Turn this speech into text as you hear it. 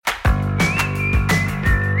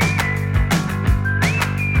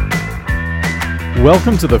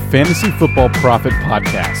Welcome to the Fantasy Football Profit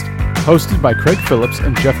Podcast, hosted by Craig Phillips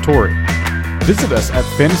and Jeff Torrey. Visit us at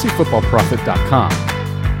fantasyfootballprofit.com.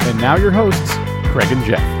 And now your hosts, Craig and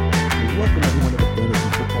Jeff. Welcome everyone to the Fantasy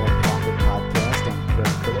Football Profit Podcast. I'm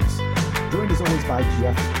Craig Phillips, joined as always by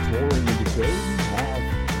Jeff Torrey. And today we have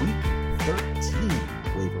Week 13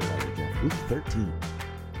 waiver wire, Jeff. Week 13.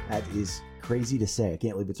 That is crazy to say. I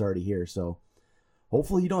can't believe it's already here. So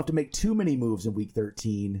hopefully you don't have to make too many moves in Week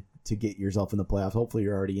 13 to get yourself in the playoffs. Hopefully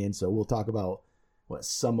you're already in. So we'll talk about what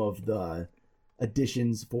some of the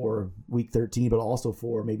additions for Week 13, but also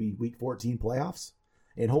for maybe Week 14 playoffs.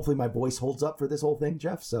 And hopefully my voice holds up for this whole thing,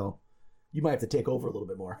 Jeff. So you might have to take over a little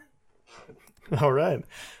bit more. All right.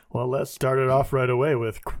 Well, let's start it off right away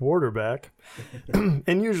with quarterback.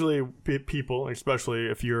 And usually people, especially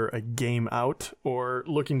if you're a game out or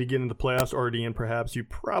looking to get into the playoffs already in, perhaps you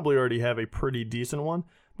probably already have a pretty decent one.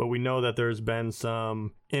 But we know that there's been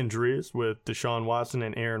some injuries with Deshaun Watson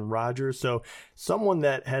and Aaron Rodgers. So someone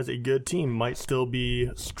that has a good team might still be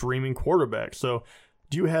streaming quarterback. So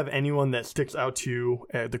do you have anyone that sticks out to you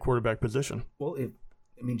at the quarterback position? Well,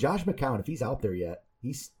 Josh McCown, if he's out there yet,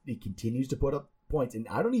 he continues to put up points. And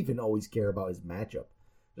I don't even always care about his matchup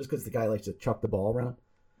just because the guy likes to chuck the ball around.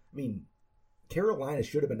 I mean, Carolina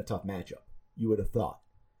should have been a tough matchup, you would have thought.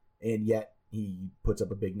 And yet he puts up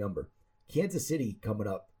a big number. Kansas City coming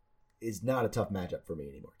up is not a tough matchup for me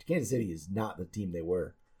anymore. Kansas City is not the team they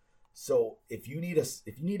were. So if you need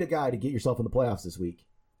a guy to get yourself in the playoffs this week,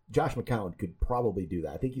 Josh McCown could probably do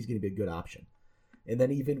that. I think he's going to be a good option. And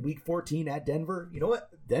then even Week 14 at Denver, you know what?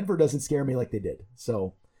 Denver doesn't scare me like they did.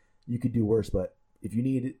 So you could do worse. But if you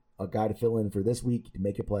need a guy to fill in for this week to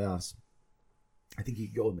make your playoffs, I think you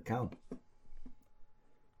could go with McCown.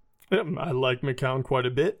 I like McCown quite a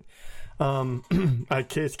bit.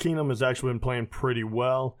 Case Keenum has actually been playing pretty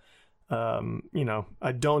well.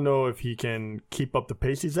 I don't know if he can keep up the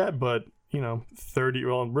pace he's at, but, 30,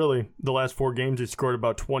 well, really, the last 4 games he scored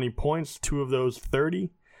about 20 points, 2 of those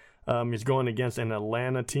 30. He's going against an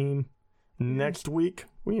Atlanta team next week.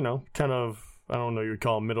 Well, kind of, I don't know, you would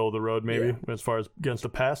call him middle of the road maybe as far as against the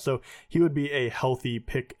pass. So he would be a healthy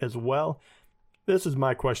pick as well. This is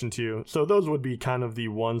my question to you. So those would be kind of the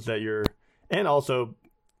ones that and also,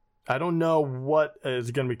 I don't know what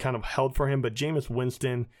is going to be kind of held for him, but Jameis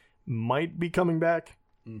Winston might be coming back.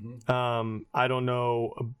 Mm-hmm. I don't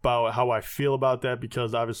know about how I feel about that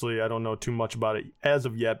because obviously I don't know too much about it as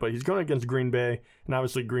of yet, but he's going against Green Bay, and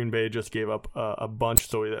obviously Green Bay just gave up a bunch,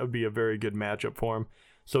 so that would be a very good matchup for him.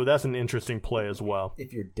 So that's an interesting play as well.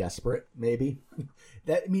 If you're desperate, maybe.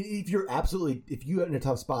 If you're in a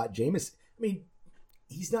tough spot, Jameis,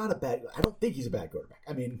 he's not I don't think he's a bad quarterback.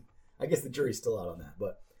 I guess the jury's still out on that,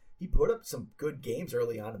 but he put up some good games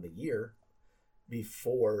early on in the year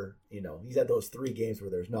before, he's had those 3 games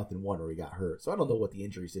where there's nothing won or he got hurt. So I don't know what the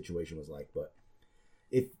injury situation was like, but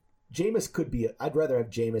if Jameis could be, I'd rather have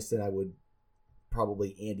Jameis than I would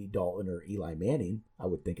probably Andy Dalton or Eli Manning, I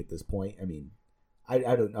would think at this point. I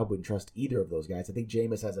wouldn't trust either of those guys. I think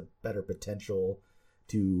Jameis has a better potential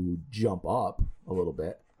to jump up a little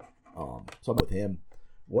bit. So I'm with him.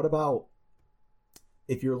 What about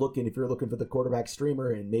if you're looking for the quarterback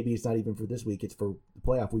streamer, and maybe it's not even for this week, it's for the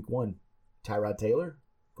playoff Week 1. Tyrod Taylor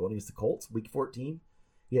going against the Colts, Week 14.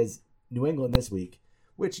 He has New England this week,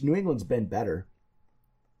 which New England's been better.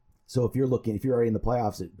 So if you're already in the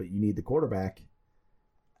playoffs, but you need the quarterback,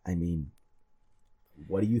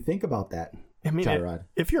 what do you think about that, Tyrod?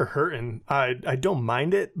 If you're hurting, I don't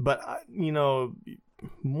mind it, but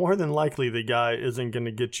more than likely the guy isn't going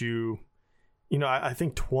to get you. I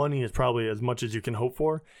think 20 is probably as much as you can hope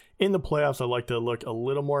for. In the playoffs, I like to look a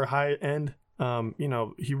little more high end.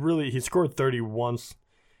 He scored 30 once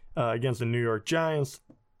against the New York Giants.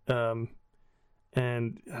 And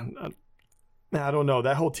I don't know.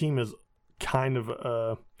 That whole team is kind of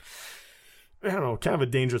a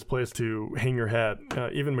dangerous place to hang your hat.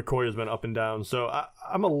 Even McCoy has been up and down. So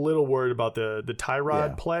I'm a little worried about the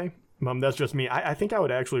Tyrod play. That's just me. I think I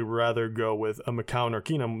would actually rather go with a McCown or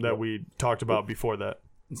Keenum that we talked about before that.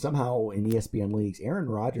 And somehow in ESPN leagues, Aaron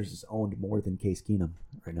Rodgers is owned more than Case Keenum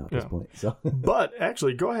right now at this point. So, but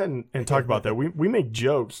actually, go ahead and talk about that. We make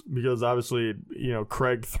jokes because obviously,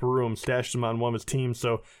 Craig threw him, stashed him on one of his teams,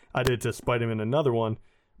 so I did to spite him in another one.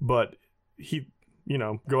 But he,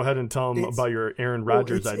 go ahead and tell him about your Aaron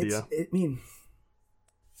Rodgers idea.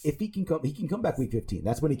 If he can come back Week 15.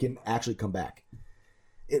 That's when he can actually come back.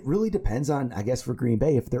 It really depends on, I guess, for Green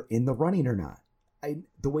Bay if they're in the running or not.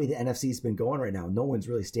 The way the NFC's been going right now, no one's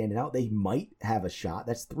really standing out. They might have a shot.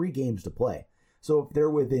 That's 3 games to play. So if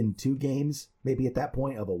they're within 2 games, maybe at that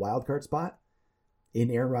point of a wild card spot,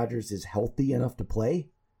 and Aaron Rodgers is healthy enough to play,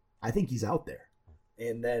 I think he's out there.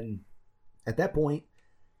 And then at that point,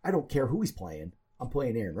 I don't care who he's playing. I'm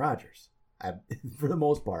playing Aaron Rodgers for the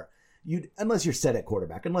most part. Unless you're set at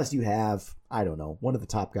quarterback, unless you have, I don't know, one of the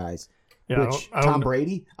top guys. Yeah, Tom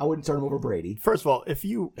Brady, I wouldn't start him over Brady. First of all, if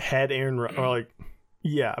you had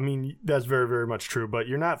yeah, I mean, that's very, very much true. But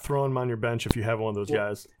you're not throwing him on your bench if you have one of those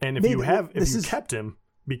guys. And if you kept him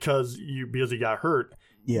because he got hurt,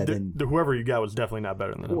 then whoever you got was definitely not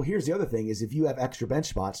better than him. Well, here's the other thing: is if you have extra bench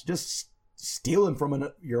spots, just steal him from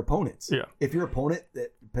your opponents. Yeah. If your opponent,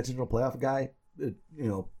 that potential playoff guy,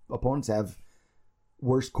 opponents have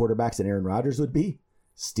worse quarterbacks than Aaron Rodgers would be,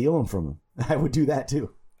 steal him from him. I would do that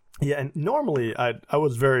too. Yeah, and normally I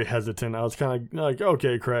was very hesitant. I was kind of like,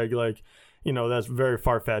 okay, Craig, that's very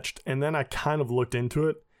far-fetched. And then I kind of looked into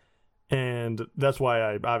it, and that's why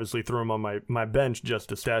I obviously threw him on my bench just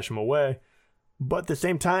to stash him away. But at the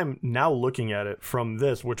same time, now looking at it from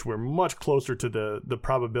this, which we're much closer to the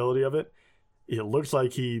probability of it, it looks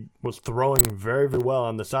like he was throwing very, very well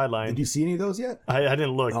on the sideline. Did you see any of those yet? I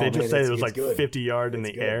didn't look. They just say it was like good. 50 yards in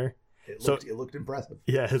the air. It looked impressive.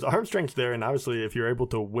 Yeah, his arm strength's there, and obviously if you're able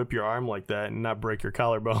to whip your arm like that and not break your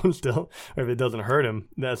collarbone still, or if it doesn't hurt him,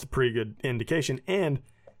 that's a pretty good indication. And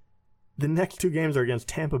the next two games are against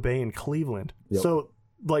Tampa Bay and Cleveland. Yep. So,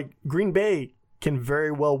 Green Bay can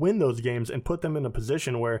very well win those games and put them in a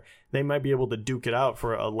position where they might be able to duke it out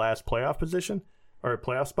for a last playoff position or a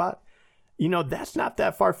playoff spot. That's not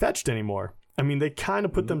that far-fetched anymore. I mean, they kind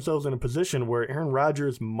of put themselves in a position where Aaron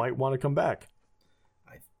Rodgers might want to come back.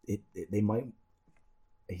 They might.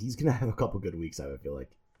 He's gonna have a couple good weeks. I feel like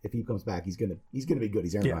if he comes back, he's gonna be good.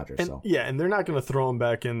 He's Aaron Rodgers. And they're not gonna throw him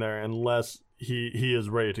back in there unless he is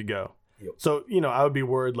ready to go. Yep. So I would be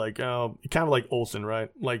worried, kind of like Olsen, right?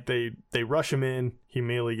 Like they rush him in, he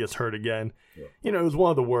immediately gets hurt again. Yep. It was one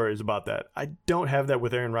of the worries about that. I don't have that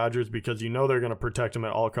with Aaron Rodgers because they're gonna protect him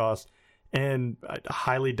at all costs. And I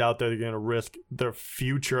highly doubt that they're going to risk the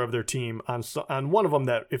future of their team on one of them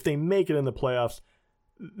that if they make it in the playoffs,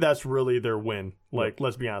 that's really their win.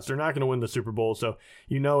 Let's be honest. They're not going to win the Super Bowl. So,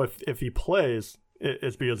 if he plays,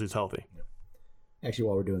 it's because he's healthy. Actually,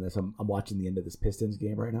 while we're doing this, I'm watching the end of this Pistons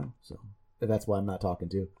game right now. So that's why I'm not talking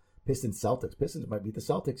to Pistons Celtics. Pistons might beat the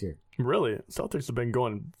Celtics here. Really? Celtics have been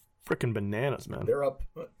going freaking bananas, man. They're up.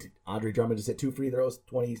 Andre Drummond just hit 2 free throws,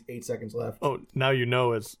 28 seconds left. Oh, now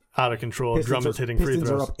it's out of control. Drummond's hitting free throws.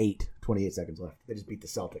 Pistons are up 8, 28 seconds left. They just beat the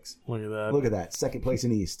Celtics. Look at that. Second place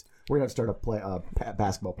in East. We're going to start a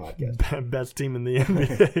basketball podcast. Best team in the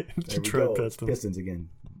NBA. Detroit Pistons again.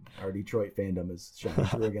 Our Detroit fandom is shining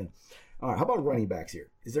through again. All right, how about running backs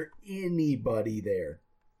here? Is there anybody there?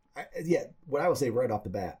 What I will say right off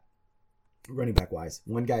the bat, running back wise,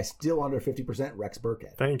 one guy still under 50%, Rex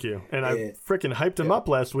Burkhead. Thank you. And I freaking hyped him up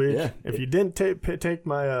last week. Yeah, if you didn't take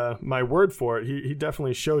my word for it, he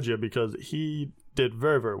definitely showed you because he did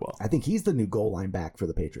very, very well. I think he's the new goal line back for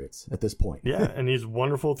the Patriots at this point. Yeah, and he's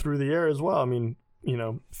wonderful through the air as well. I mean,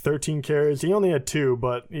 13 carries. He only had 2,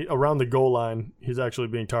 but around the goal line, he's actually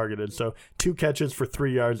being targeted. So 2 catches for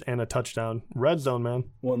 3 yards and a touchdown. Red zone, man.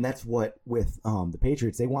 Well, and that's what with the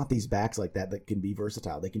Patriots, they want these backs like that can be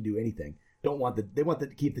versatile. They can do anything. They want to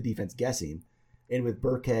keep the defense guessing. And with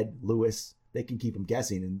Burkhead, Lewis, they can keep them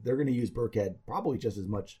guessing. And they're going to use Burkhead probably just as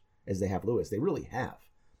much as they have Lewis. They really have.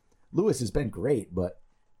 Lewis has been great, but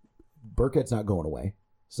Burkhead's not going away.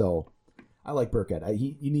 So I like Burkhead.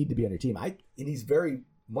 You need to be on your team. And he's very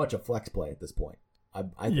much a flex play at this point. I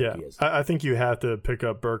think he is. I think you have to pick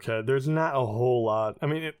up Burkhead. There's not a whole lot. I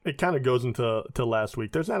mean, it kind of goes into last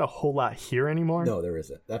week. There's not a whole lot here anymore. No, there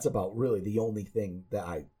isn't. That's about really the only thing that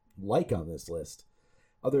I like on this list.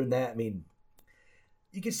 Other than that, I mean,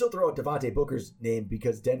 you can still throw out Devontae Booker's name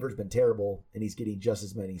because Denver's been terrible and he's getting just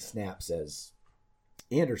as many snaps as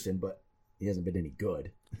Anderson, but he hasn't been any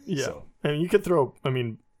good. Yeah. So. And you could throw,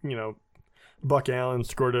 Buck Allen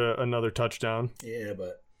scored another touchdown. Yeah,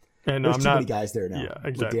 but and there's too many guys there now. Yeah,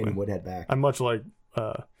 exactly. With Danny Woodhead back. I'm much like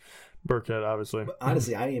Burkhead, obviously. But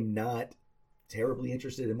honestly, I am not terribly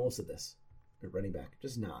interested in most of this at running back.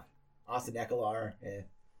 Just not. Austin Eckler,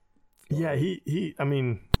 Yeah,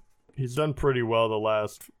 he's done pretty well the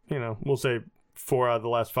last, we'll say 4 out of the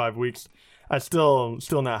last 5 weeks. I still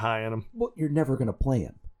not high on him. Well, you're never going to play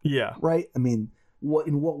him. Yeah. Right? I mean,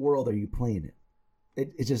 in what world are you playing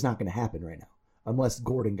it? It's just not going to happen right now. Unless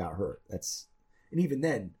Gordon got hurt. And even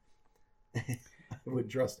then, I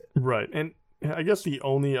wouldn't trust it. Right. And I guess the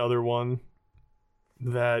only other one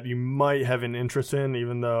that you might have an interest in,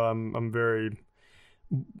 even though I'm very,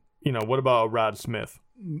 what about Rod Smith?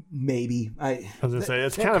 Maybe. I was gonna say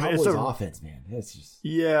it's an offense, man. It's just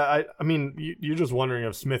I mean you're just wondering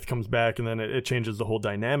if Smith comes back and then it changes the whole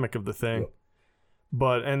dynamic of the thing. Yep.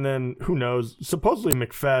 and then who knows? Supposedly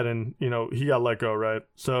McFadden, he got let go, right?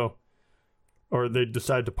 So, or they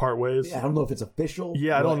decided to part ways. Yeah, I don't know if it's official.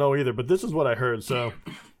 Yeah, I don't know either, but this is what I heard. So,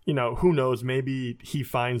 who knows? Maybe he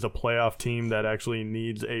finds a playoff team that actually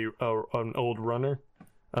needs an old runner.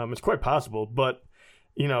 It's quite possible, but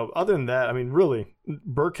other than that, I mean, really,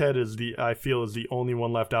 Burkhead I feel is the only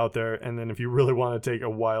one left out there. And then if you really want to take a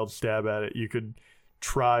wild stab at it, you could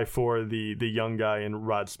try for the young guy in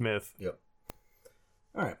Rod Smith. Yep.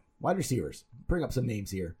 All right, wide receivers. Bring up some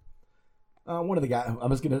names here. One of the guys, I'm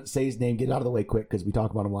just going to say his name, get it out of the way quick because we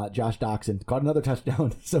talk about him a lot. Josh Doxson caught another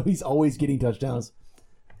touchdown, so he's always getting touchdowns.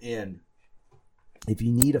 And if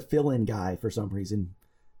you need a fill-in guy for some reason,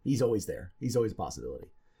 he's always there. He's always a possibility.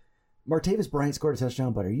 Martavis Bryant scored a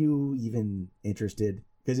touchdown, but are you even interested?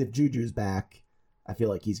 Because if Juju's back, I feel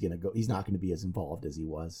like he's not going to be as involved as he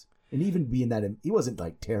was. And even being that, he wasn't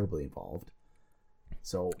like terribly involved.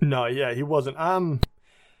 So no, yeah, he wasn't.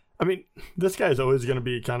 I mean, this guy's always going to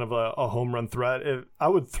be kind of a home run threat. I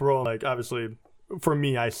would throw, obviously, for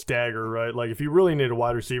me, I stagger, right? Like, if you really need a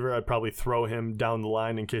wide receiver, I'd probably throw him down the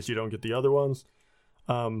line in case you don't get the other ones.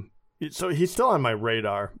 So he's still on my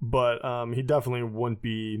radar, but he definitely wouldn't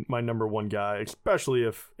be my number one guy, especially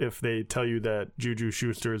if they tell you that Juju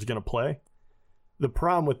Schuster is going to play. The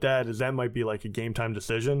problem with that is that might be like a game time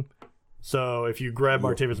decision. So if you grab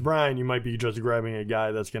Martavis Bryant, you might be just grabbing a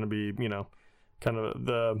guy that's going to be, kind of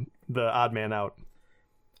the odd man out.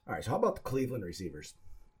 All right, so how about the Cleveland receivers?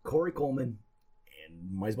 Corey Coleman,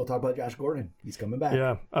 and might as well talk about Josh Gordon. He's coming back.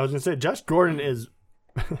 Yeah, I was going to say, Josh Gordon is,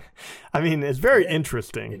 it's very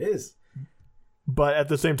interesting. It is. But at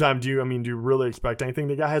the same time, do you really expect anything?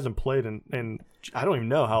 The guy hasn't played in I don't even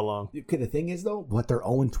know how long. Okay, the thing is, though, what they're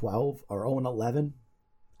 0-12 or 0-11,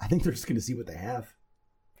 I think they're just going to see what they have.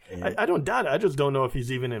 I don't doubt it. I just don't know if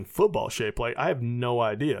he's even in football shape. Like, I have no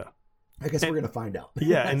idea. I guess we're going to find out.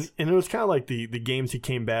 Yeah, and it was kind of like the games he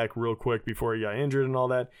came back real quick before he got injured and all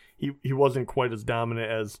that. He wasn't quite as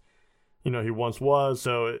dominant as, he once was.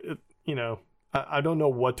 So, I don't know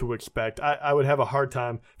what to expect. I would have a hard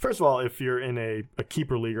time. First of all, if you're in a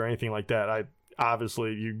keeper league or anything like that,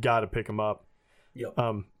 obviously you got to pick him up. Yep.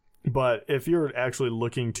 But if you're actually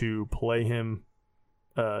looking to play him,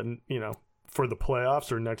 for the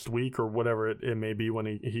playoffs or next week or whatever it may be when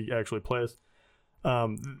he actually plays,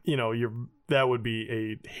 that would be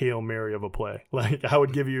a Hail Mary of a play. Like, I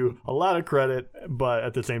would give you a lot of credit, but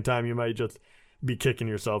at the same time, you might just be kicking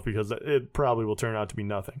yourself because it probably will turn out to be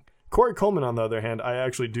nothing. Corey Coleman, on the other hand, I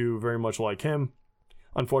actually do very much like him.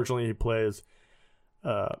 Unfortunately, he plays...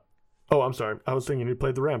 I'm sorry. I was thinking he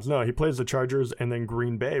played the Rams. No, he plays the Chargers and then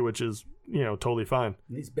Green Bay, which is, totally fine.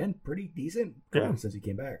 And he's been pretty decent since he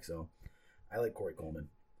came back, so I like Corey Coleman.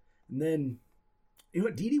 And then,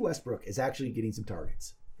 D.D. Westbrook is actually getting some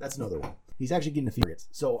targets. That's another one. He's actually getting a few targets.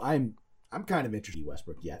 So I'm kind of interested in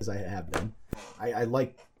Westbrook yet, as I have been. I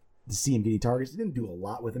like to see him getting targets. He didn't do a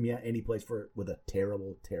lot with him yet, and he plays with a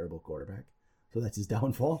terrible, terrible quarterback. So that's his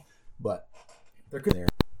downfall. But they're good there.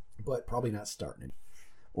 But probably not starting him.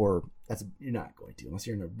 Or you're not going to, unless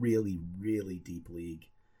you're in a really, really deep league.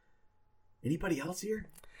 Anybody else here?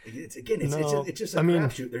 It's just a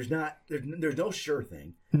crapshoot. There's no sure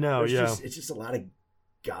thing. No, it's just a lot of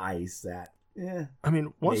guys that.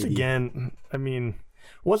 Once again,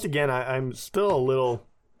 I'm still a little.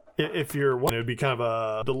 If you're, it would be kind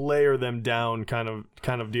of a to layer them down kind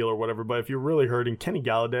of deal or whatever. But if you're really hurting, Kenny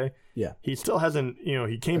Galladay, he still hasn't.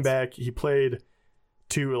 He came back. He played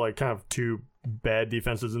two bad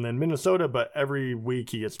defenses, and then Minnesota. But every week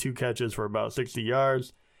he gets 2 catches for about 60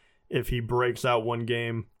 yards. If he breaks out one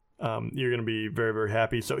game, you're going to be very, very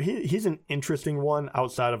happy. So he's an interesting one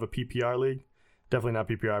outside of a PPR league. Definitely not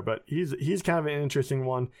PPR, but he's kind of an interesting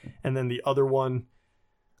one. And then the other one,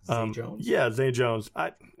 Zay Jones. Yeah, Zay Jones.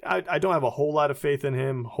 I don't have a whole lot of faith in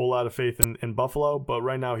him, whole lot of faith in Buffalo, but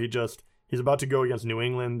right now he's about to go against New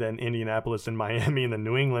England, then Indianapolis and Miami, and then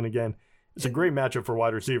New England again. It's a great matchup for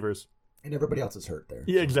wide receivers. And everybody else is hurt there.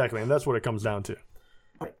 Yeah, exactly, and that's what it comes down to.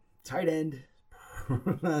 All right, tight end.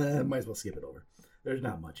 Might as well skip it over. There's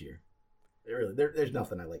not much here. There's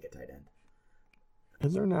nothing I like at tight end.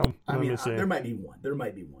 Is there now? There might be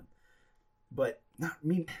one. But not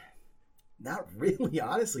really,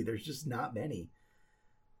 honestly. There's just not many.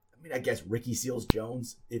 I guess Ricky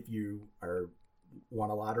Seals-Jones, if you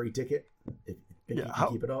want a lottery ticket, if you can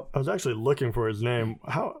keep it up. I was actually looking for his name.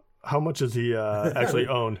 How much is he actually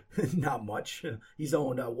owned? Not much. He's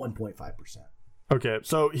owned 1.5%. Okay,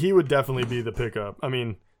 so he would definitely be the pickup.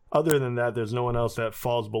 Other than that, there's no one else that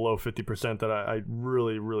falls below 50% that I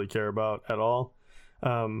really, really care about at all.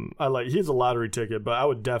 He's a lottery ticket, but I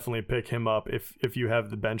would definitely pick him up if you have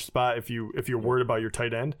the bench spot. If you're worried about your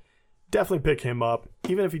tight end, definitely pick him up.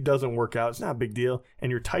 Even if he doesn't work out, it's not a big deal.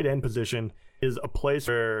 And your tight end position is a place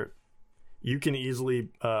where you can easily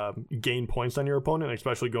gain points on your opponent,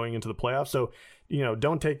 especially going into the playoffs. So,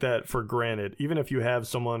 don't take that for granted. Even if you have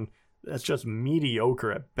someone that's just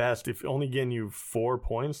mediocre at best, if only getting you 4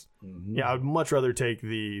 points, I would much rather take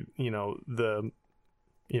the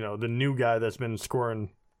new guy that's been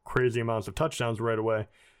scoring crazy amounts of touchdowns right away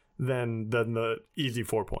than the easy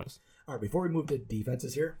 4 points. All right, before we move to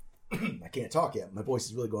defenses here, I can't talk yet. My voice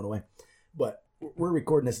is really going away. But we're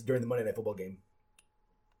recording this during the Monday Night Football game.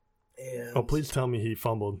 And please tell me he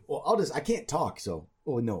fumbled. Well, I can't talk, so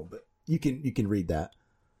no, but you can read that.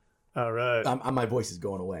 All right. My voice is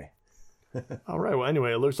going away. All right. Well,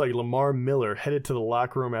 anyway, it looks like Lamar Miller headed to the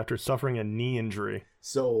locker room after suffering a knee injury.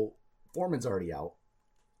 So Foreman's already out.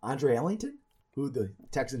 Andre Ellington, who the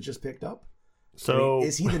Texans just picked up. So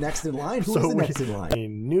is he the next in line? Who is the next in line? A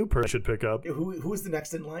new person should pick up. Who is the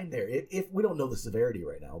next in line there? If we don't know the severity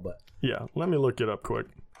right now, but yeah, let me look it up quick.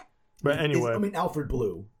 But anyway, Alfred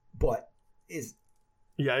Blue, but it's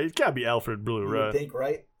gotta be Alfred Blue, right? You think,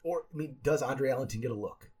 right? Or does Andre Ellington get a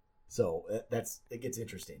look? So it gets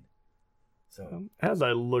interesting. So as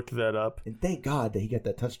I looked that up, and thank God that he got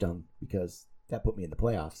that touchdown because that put me in the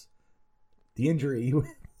playoffs. The injury,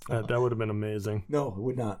 that would have been amazing. No, it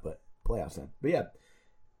would not, but playoffs then. But yeah,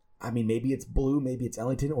 maybe it's Blue, maybe it's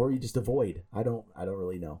Ellington, or you just avoid. I don't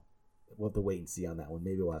really know. We'll have to wait and see on that one.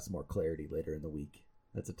 Maybe we'll have some more clarity later in the week.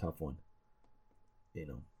 That's a tough one.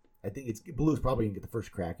 I think Blue's probably gonna get the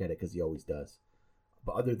first crack at it because he always does.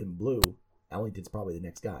 But other than Blue, Ellington's probably the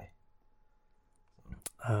next guy.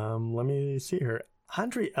 Let me see here.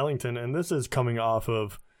 Andre Ellington, and this is coming off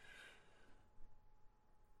of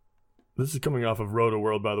Roto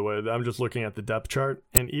World, by the way. I'm just looking at the depth chart,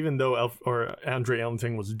 and even though Andre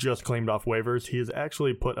Ellington was just claimed off waivers, he is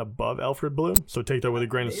actually put above Alfred Blue. So take that with a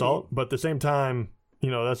grain of salt. But at the same time,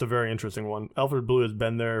 that's a very interesting one. Alfred Blue has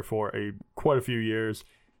been there for quite a few years.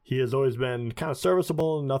 He has always been kind of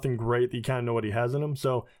serviceable, nothing great. You kind of know what he has in him.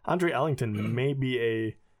 So Andre Ellington may be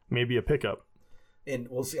a pickup. And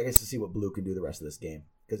we'll see. I guess to see what Blue can do the rest of this game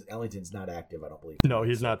because Ellington's not active. I don't believe. No,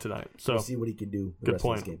 he's not tonight. So we'll see what he can do the rest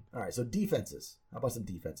of this game. All right. So defenses. How about some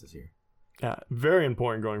defenses here? Yeah, very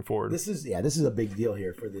important going forward. This is a big deal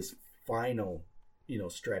here for this final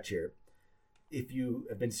stretch here. If you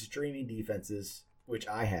have been streaming defenses, which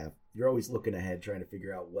I have, you're always looking ahead trying to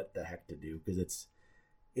figure out what the heck to do because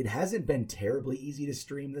it hasn't been terribly easy to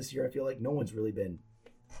stream this year. I feel like no one's really been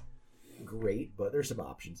great, but there's some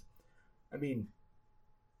options.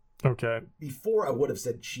 Okay. Before I would have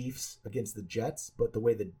said Chiefs against the Jets, but the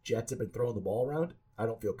way the Jets have been throwing the ball around, I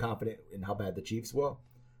don't feel confident in how bad the Chiefs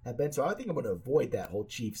have been. So I think I'm going to avoid that whole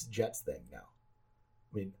Chiefs-Jets thing now.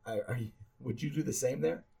 Would you do the same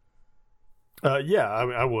there? Yeah,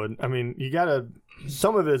 I would.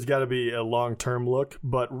 Some of it's got to be a long-term look,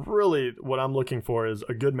 but really what I'm looking for is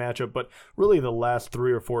a good matchup, but really the last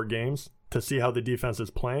 3 or 4 games to see how the defense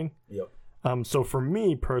is playing. Yep. So for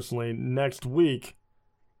me personally, next week,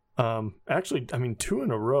 2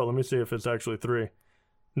 in a row. Let me see if it's actually 3.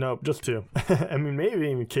 No, just 2. Maybe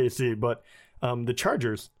even KC, but the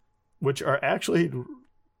Chargers, which are actually,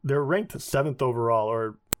 they're ranked 7th overall,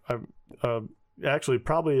 or actually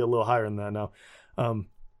probably a little higher than that now. And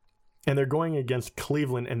they're going against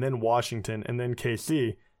Cleveland and then Washington and then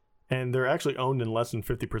KC. And they're actually owned in less than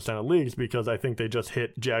 50% of leagues because I think they just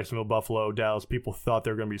hit Jacksonville, Buffalo, Dallas. People thought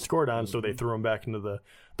they were going to be scored on, so they threw them back into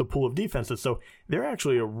the pool of defenses. So they're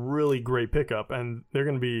actually a really great pickup, and they're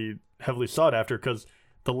going to be heavily sought after because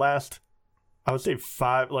the last, I would say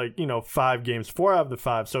 5 games, 4 out of the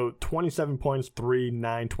 5. So 27 points, 3,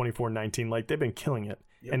 9, 24, 19. Like, they've been killing it.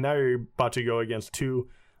 Yep. And now you're about to go against 2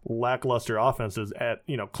 lackluster offenses at,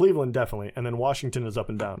 Cleveland definitely, and then Washington is up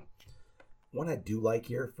and down. One I do like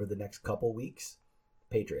here for the next couple weeks,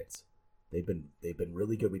 Patriots. They've been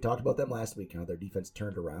really good. We talked about them last week, how their defense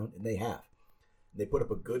turned around, and they have. They put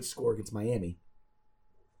up a good score against Miami.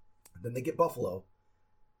 Then they get Buffalo.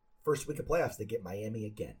 First week of playoffs, they get Miami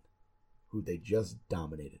again, who they just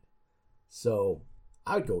dominated. So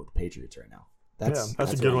I would go with the Patriots right now. That's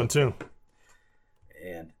a good one too.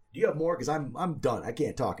 And do you have more? Because I'm done. I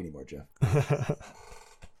can't talk anymore, Jeff.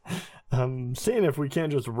 I'm seeing if we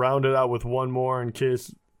can't just round it out with one more in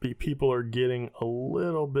case people are getting a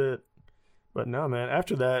little bit. But no, man,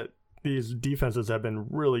 after that, these defenses have been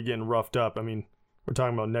really getting roughed up. We're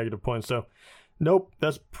talking about negative points. So, nope,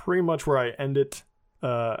 that's pretty much where I end it.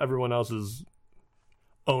 Everyone else is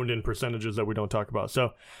owned in percentages that we don't talk about.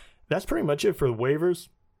 So, that's pretty much it for the waivers.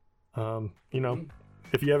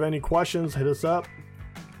 if you have any questions, hit us up.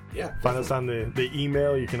 Yeah. Find us on the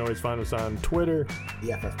email. You can always find us on Twitter,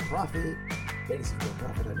 EFF Profit, Fantasy Football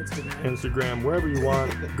Profit on Instagram, wherever you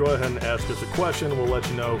want. Go ahead and ask us a question. We'll let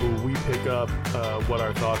you know who we pick up, what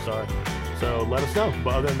our thoughts are. So let us know.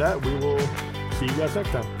 But other than that, we will see you guys next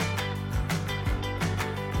time.